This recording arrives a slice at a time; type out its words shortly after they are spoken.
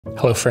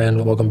Hello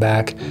friend, welcome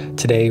back.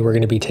 Today we're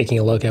going to be taking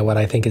a look at what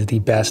I think is the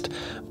best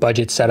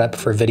budget setup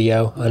for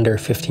video under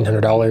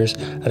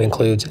 $1,500. That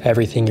includes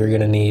everything you're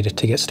going to need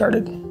to get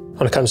started.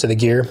 When it comes to the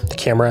gear, the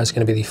camera is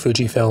going to be the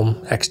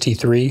Fujifilm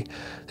X-T3.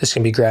 This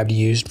can be grabbed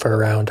used for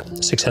around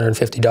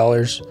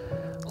 $650.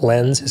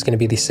 Lens is going to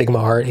be the Sigma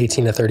Art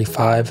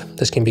 18-35.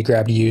 This can be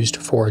grabbed used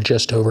for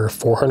just over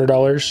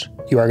 $400.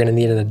 You are going to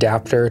need an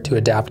adapter to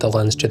adapt the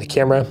lens to the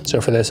camera.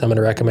 So for this, I'm going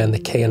to recommend the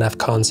K&F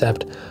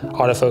Concept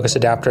autofocus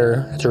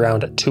adapter. It's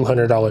around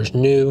 $200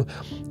 new.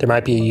 There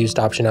might be a used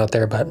option out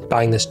there, but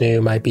buying this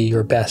new might be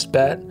your best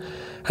bet.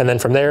 And then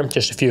from there,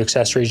 just a few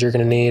accessories you're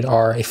going to need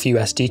are a few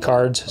SD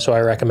cards. So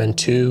I recommend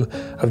 2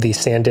 of the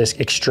SanDisk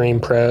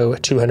Extreme Pro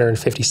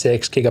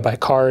 256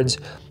 gigabyte cards.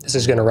 This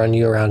is going to run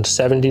you around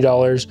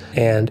 $70.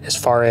 And as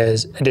far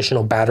as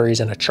additional batteries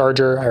and a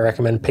charger, I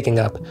recommend picking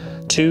up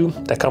 2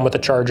 that come with a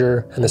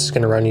charger, and this is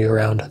going to run you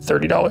around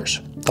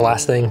 $30. The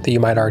last thing that you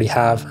might already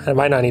have, and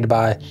might not need to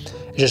buy,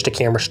 is just a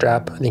camera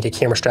strap. I think a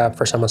camera strap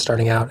for someone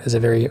starting out is a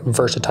very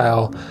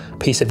versatile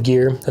piece of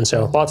gear. And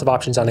so lots of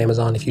options on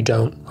Amazon if you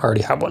don't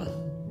already have one.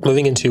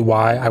 Moving into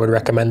why I would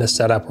recommend this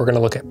setup, we're going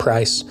to look at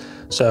price.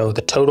 So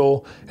the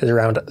total is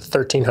around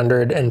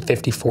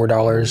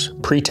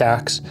 $1,354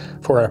 pre-tax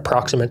for an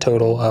approximate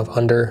total of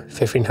under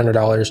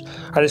 $1,500.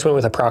 I just went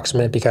with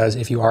approximate because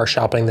if you are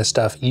shopping this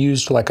stuff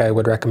used, like I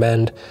would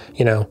recommend,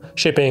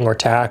 shipping or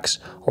tax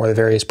or the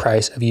various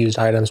price of used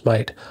items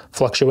might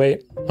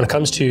fluctuate. When it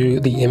comes to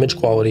the image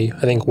quality,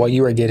 I think what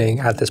you are getting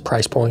at this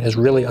price point is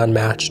really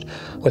unmatched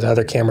with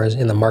other cameras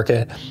in the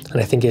market.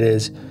 And I think it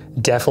is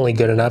definitely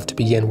good enough to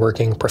begin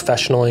working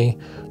professionally.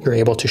 You're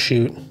able to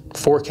shoot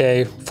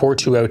 4K,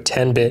 420,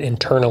 10-bit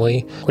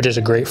internally, which is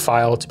a great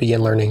file to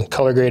begin learning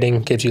color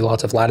grading, gives you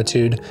lots of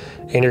latitude,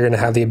 and you're going to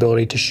have the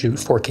ability to shoot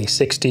 4K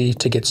 60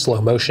 to get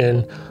slow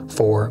motion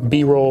for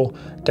B-roll,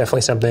 definitely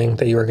something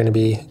that you are going to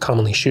be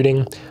commonly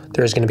shooting.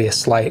 There's going to be a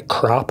slight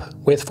crop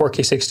with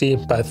 4K 60,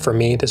 but for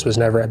me, this was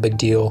never a big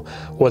deal.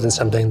 It wasn't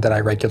something that I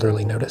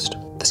regularly noticed.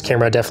 This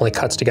camera definitely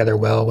cuts together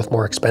well with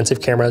more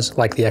expensive cameras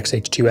like the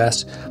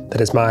X-H2S.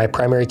 That is my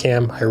primary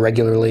cam. I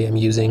regularly am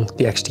using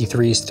the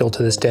X-T3 still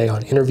to this day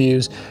on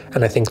interviews,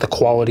 and I think the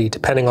quality,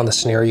 depending on the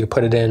scenario you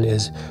put it in,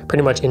 is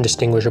pretty much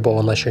indistinguishable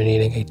unless you're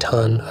needing a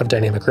ton of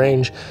dynamic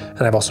range.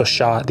 And I've also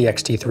shot the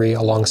X-T3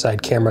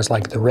 alongside cameras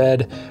like the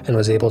Red and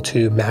was able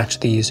to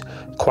match these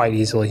quite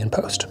easily in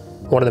post.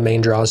 One of the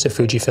main draws to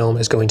Fujifilm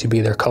is going to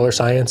be their color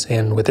science,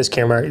 and with this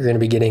camera, you're going to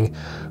be getting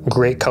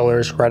great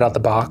colors right out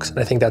the box, and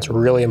I think that's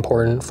really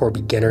important for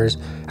beginners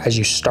as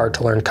you start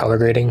to learn color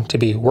grading, to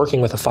be working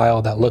with a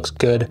file that looks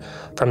good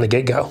from the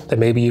get-go, that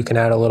maybe you can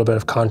add a little bit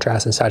of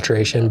contrast and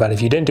saturation, but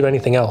if you didn't do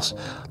anything else,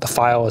 the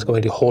file is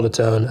going to hold its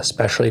own,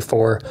 especially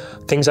for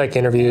things like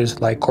interviews,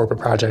 like corporate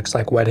projects,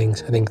 like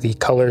weddings. I think the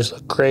colors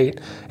look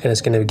great, and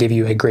it's going to give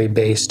you a great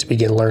base to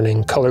begin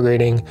learning color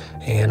grading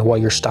and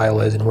what your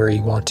style is and where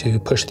you want to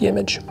push the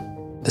image.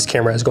 This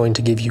camera is going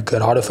to give you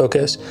good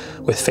autofocus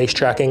with face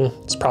tracking.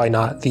 It's probably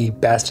not the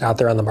best out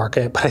there on the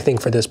market, but I think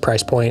for this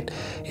price point,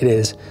 it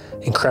is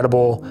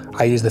incredible.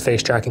 I use the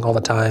face tracking all the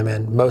time,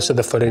 and most of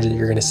the footage that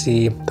you're going to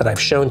see that I've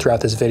shown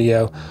throughout this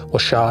video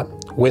was shot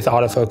with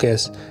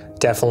autofocus.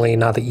 Definitely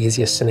not the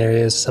easiest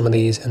scenarios, some of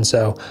these, and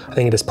so I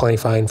think it is plenty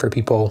fine for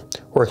people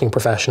working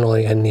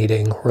professionally and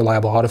needing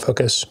reliable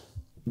autofocus.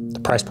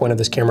 The price point of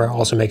this camera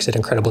also makes it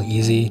incredibly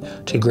easy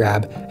to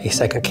grab a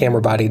second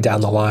camera body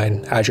down the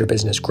line as your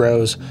business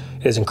grows.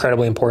 It is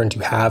incredibly important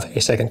to have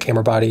a second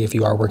camera body if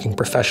you are working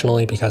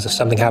professionally, because if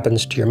something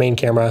happens to your main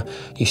camera,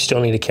 you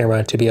still need a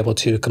camera to be able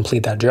to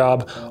complete that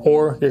job,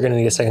 or you're going to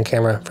need a second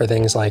camera for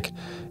things like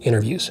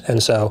interviews.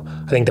 And so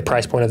I think the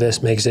price point of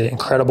this makes it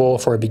incredible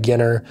for a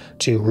beginner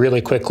to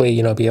really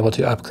quickly, be able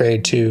to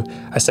upgrade to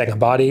a second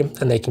body,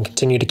 and they can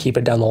continue to keep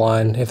it down the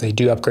line if they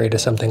do upgrade to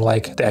something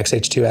like the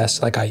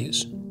X-H2S like I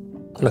use.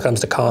 When it comes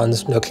to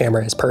cons, no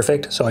camera is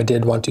perfect, so I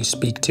did want to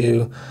speak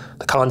to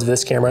the cons of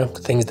this camera,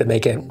 things that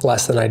make it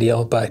less than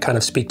ideal, but kind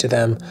of speak to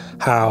them,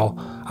 how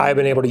I've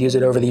been able to use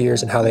it over the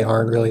years and how they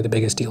aren't really the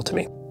biggest deal to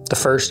me. The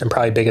first and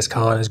probably biggest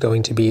con is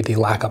going to be the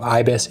lack of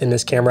IBIS in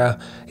this camera.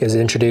 It was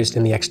introduced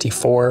in the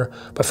X-T4,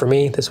 but for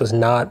me, this was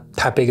not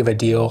that big of a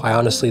deal. I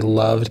honestly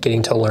loved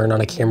getting to learn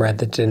on a camera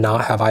that did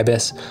not have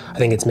IBIS. I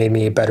think it's made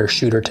me a better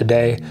shooter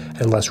today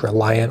and less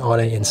reliant on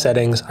it in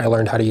settings. I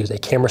learned how to use a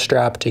camera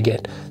strap to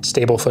get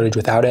stable footage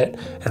without it.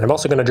 And I'm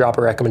also going to drop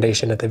a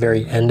recommendation at the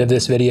very end of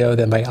this video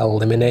that might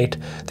eliminate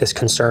this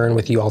concern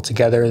with you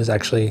altogether. There's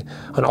actually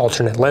an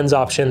alternate lens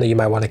option that you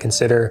might want to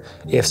consider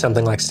if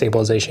something like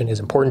stabilization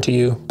is important to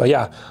you. But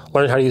yeah,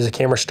 learn how to use a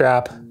camera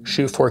strap,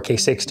 shoot 4K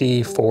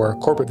 60 for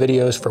corporate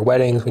videos, for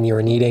weddings when you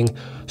are needing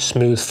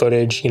smooth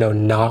footage,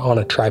 not on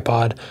a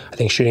tripod. I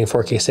think shooting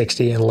 4K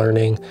 60 and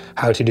learning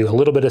how to do a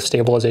little bit of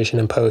stabilization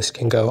in post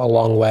can go a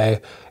long way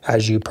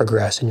as you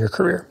progress in your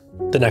career.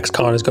 The next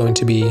con is going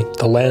to be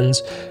the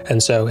lens.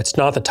 And so it's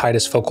not the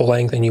tightest focal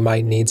length, and you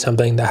might need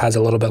something that has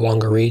a little bit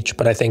longer reach,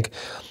 but I think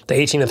The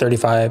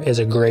 18-35 is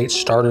a great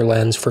starter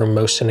lens for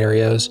most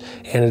scenarios,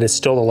 and it is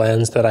still the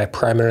lens that I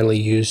primarily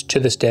use to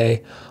this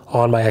day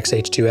on my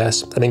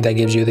X-H2S. I think that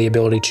gives you the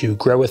ability to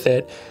grow with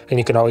it, and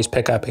you can always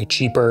pick up a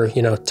cheaper,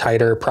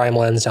 tighter prime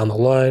lens down the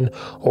line,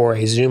 or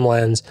a zoom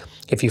lens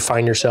if you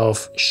find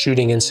yourself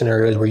shooting in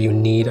scenarios where you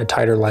need a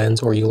tighter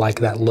lens or you like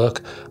that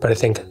look. But I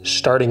think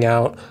starting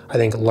out,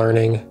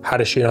 learning how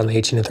to shoot on the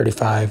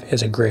 18-35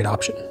 is a great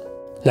option.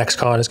 Next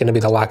con is going to be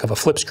the lack of a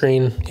flip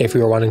screen. If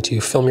you are wanting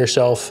to film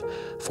yourself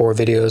for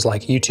videos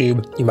like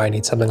YouTube, you might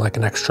need something like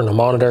an external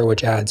monitor,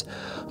 which adds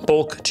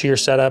bulk to your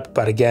setup.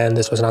 But again,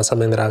 this was not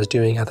something that I was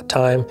doing at the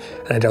time,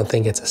 and I don't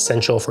think it's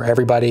essential for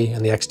everybody.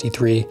 And the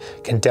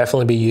X-T3 can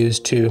definitely be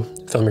used to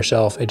film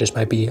yourself. It just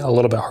might be a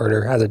little bit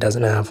harder as it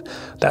doesn't have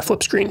that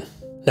flip screen.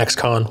 Next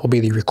con will be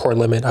the record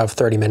limit of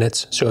 30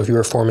 minutes. So if you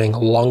are forming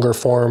longer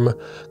form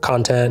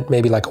content,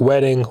 maybe like a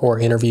wedding or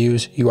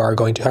interviews, you are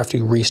going to have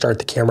to restart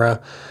the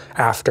camera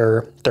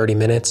after 30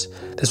 minutes.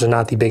 This was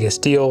not the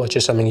biggest deal. It's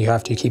just something you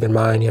have to keep in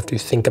mind. You have to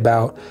think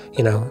about,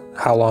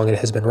 how long it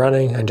has been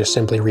running and just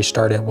simply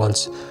restart it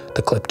once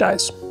the clip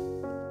dies.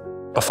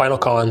 A final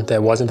con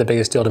that wasn't the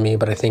biggest deal to me,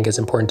 but I think is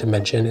important to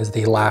mention, is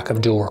the lack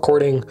of dual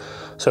recording.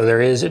 So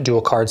there is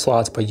dual card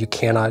slots, but you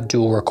cannot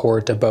dual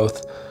record to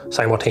both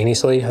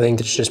simultaneously. I think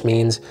this just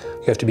means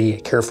you have to be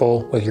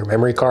careful with your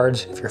memory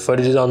cards. If your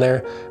footage is on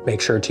there,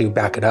 make sure to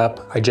back it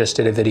up. I just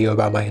did a video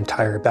about my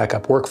entire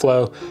backup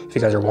workflow. If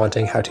you guys are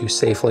wanting how to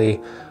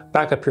safely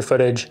back up your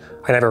footage,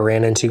 I never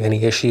ran into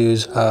any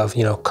issues of,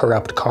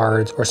 corrupt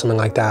cards or something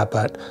like that.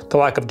 But the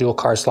lack of dual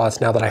card slots,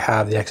 now that I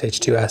have the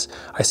X-H2S,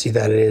 I see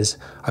that it is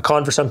a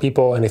con for some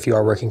people. And if you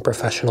are working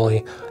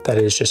professionally, that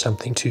is just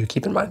something to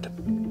keep in mind.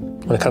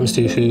 When it comes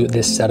to who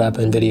this setup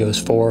and video is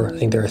for, I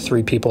think there are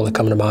three people that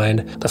come to mind.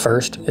 The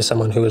first is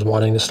someone who is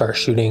wanting to start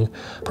shooting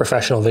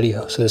professional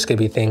video. So this could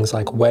be things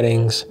like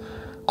weddings,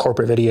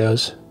 corporate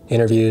videos,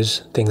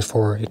 interviews, things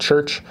for a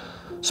church,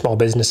 small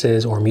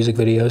businesses, or music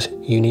videos.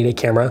 You need a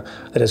camera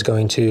that is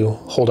going to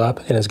hold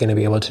up and is going to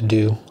be able to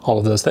do all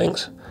of those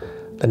things.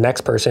 The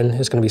next person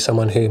is going to be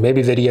someone who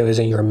maybe video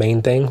isn't your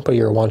main thing, but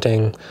you're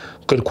wanting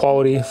good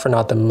quality for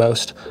not the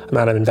most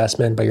amount of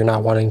investment, but you're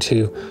not wanting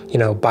to,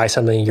 buy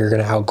something you're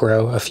going to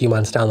outgrow a few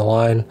months down the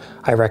line.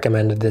 I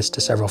recommended this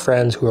to several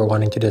friends who are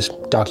wanting to just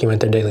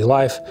document their daily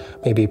life,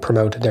 maybe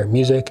promote their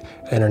music,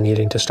 and are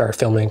needing to start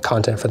filming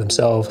content for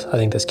themselves. I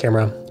think this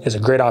camera is a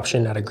great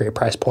option at a great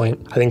price point.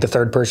 I think the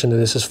third person that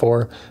this is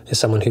for is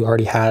someone who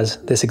already has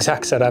this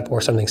exact setup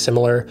or something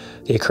similar.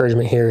 The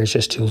encouragement here is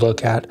just to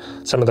look at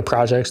some of the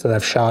projects that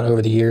I've shot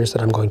over the years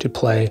that I'm going to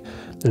play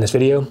in this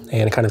video,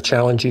 and kind of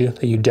challenge you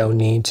that you don't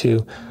need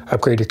to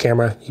upgrade your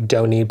camera. You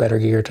don't need better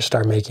gear to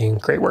start making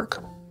great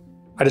work.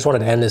 I just wanted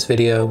to end this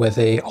video with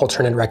a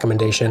alternate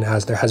recommendation,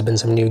 as there has been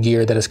some new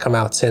gear that has come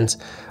out since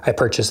I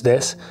purchased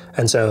this.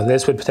 And so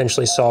this would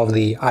potentially solve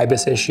the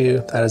IBIS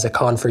issue. That is a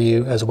con for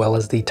you, as well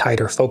as the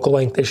tighter focal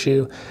length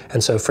issue.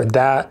 And so for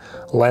that,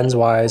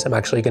 lens-wise, I'm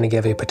actually going to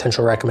give a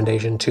potential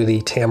recommendation to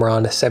the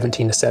Tamron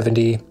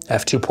 17-70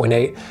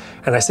 f2.8.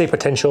 And I say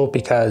potential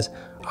because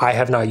I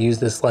have not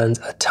used this lens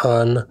a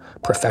ton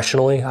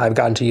professionally. I've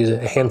gotten to use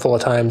it a handful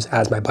of times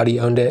as my buddy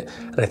owned it,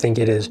 and I think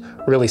it is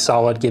really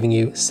solid, giving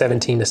you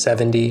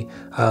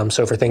 17-70.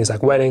 So for things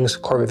like weddings,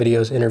 corporate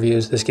videos,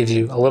 interviews, this gives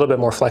you a little bit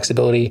more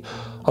flexibility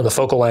on the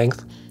focal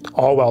length,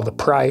 all while the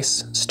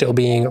price still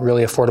being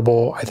really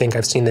affordable. I think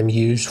I've seen them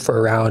used for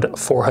around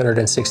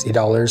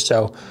 $460.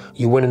 So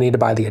you wouldn't need to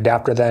buy the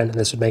adapter then, and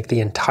this would make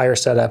the entire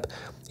setup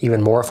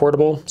even more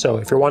affordable. So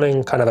if you're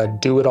wanting kind of a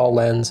do-it-all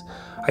lens,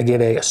 I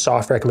give a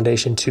soft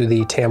recommendation to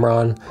the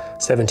Tamron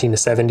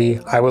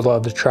 17-70. I would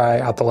love to try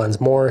out the lens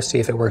more, see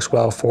if it works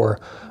well for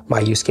my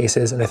use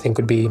cases, and I think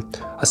would be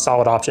a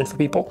solid option for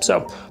people.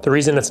 So the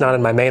reason it's not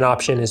in my main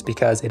option is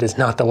because it is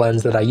not the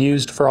lens that I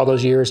used for all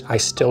those years. I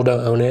still don't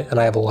own it, and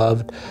I have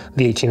loved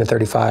the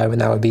 18-35, and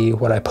that would be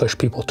what I push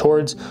people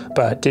towards,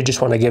 but did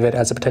just want to give it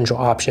as a potential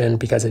option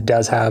because it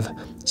does have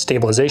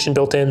stabilization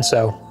built in,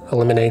 so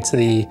eliminates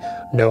the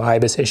no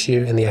IBIS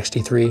issue in the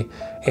X-T3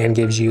 and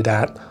gives you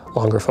that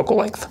longer focal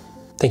length.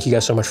 Thank you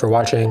guys so much for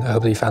watching. I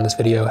hope that you found this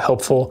video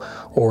helpful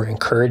or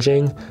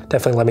encouraging.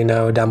 Definitely let me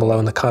know down below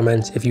in the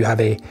comments if you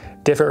have a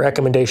different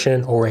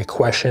recommendation or a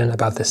question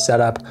about this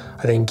setup.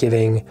 I think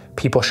giving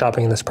people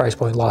shopping in this price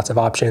point lots of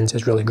options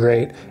is really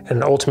great.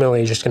 And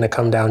ultimately, it's just going to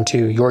come down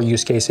to your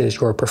use cases,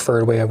 your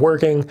preferred way of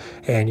working,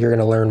 and you're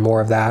going to learn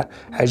more of that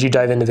as you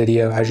dive into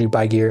video, as you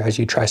buy gear, as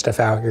you try stuff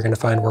out. You're going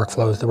to find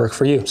workflows that work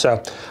for you.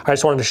 So I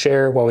just wanted to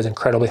share what was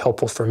incredibly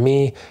helpful for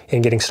me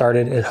in getting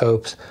started, in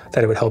hopes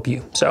that it would help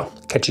you. So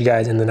catch you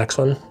guys in the next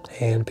one,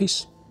 and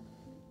peace.